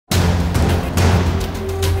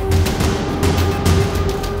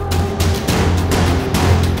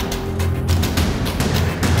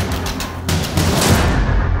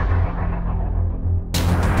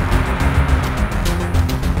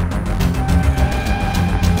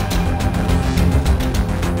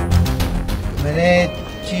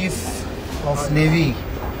मैंने chief of navy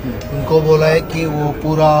उनको बोला है कि वो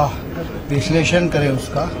पूरा विश्लेषण करें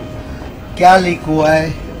उसका क्या लीक हुआ है,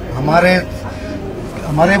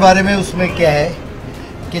 हमारे बारे में उसमें क्या है,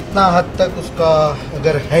 कितना हद तक उसका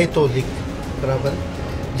अगर है तो लीक बराबर,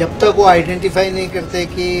 जब तक वो आइडेंटिफाई नहीं करते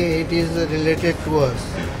कि it is related to us.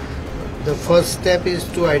 The first step is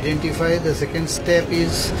to identify, the second step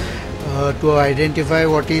is to identify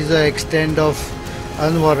what is the extent of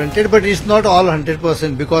unwarranted, but it's not all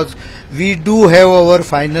 100% because we do have our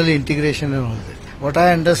final integration and all that. What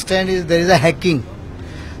I understand is there is a hacking,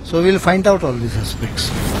 so we'll find out all these aspects.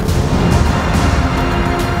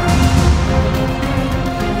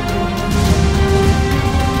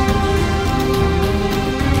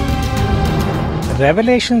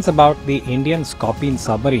 Revelations about the Indian Scorpene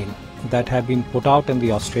submarine that have been put out in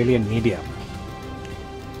the Australian media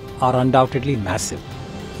are undoubtedly massive.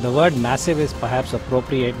 The word massive is perhaps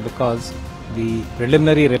appropriate because the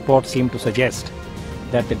preliminary reports seem to suggest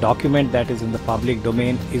that the document that is in the public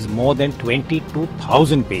domain is more than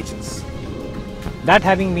 22,000 pages. That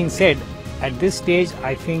having been said, at this stage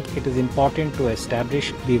I think it is important to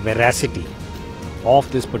establish the veracity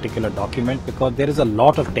of this particular document because there is a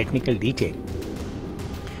lot of technical detail,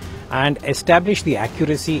 and establish the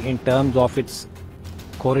accuracy in terms of its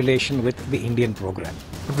correlation with the Indian program.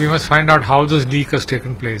 We must find out how this leak has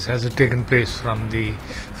taken place. Has it taken place from the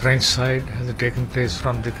French side? Has it taken place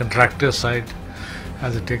from the contractor side?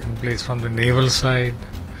 Has it taken place from the naval side?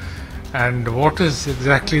 And what is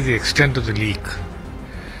exactly the extent of the leak?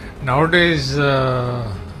 Nowadays,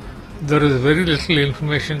 there is very little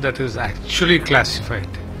information that is actually classified.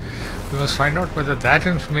 We must find out whether that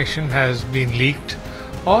information has been leaked,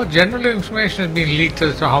 or general information has been leaked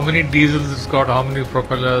as to how many diesels it's got, how many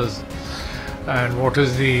propellers, and what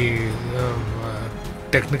is the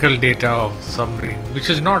technical data of the submarine, which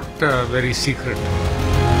is not very secret.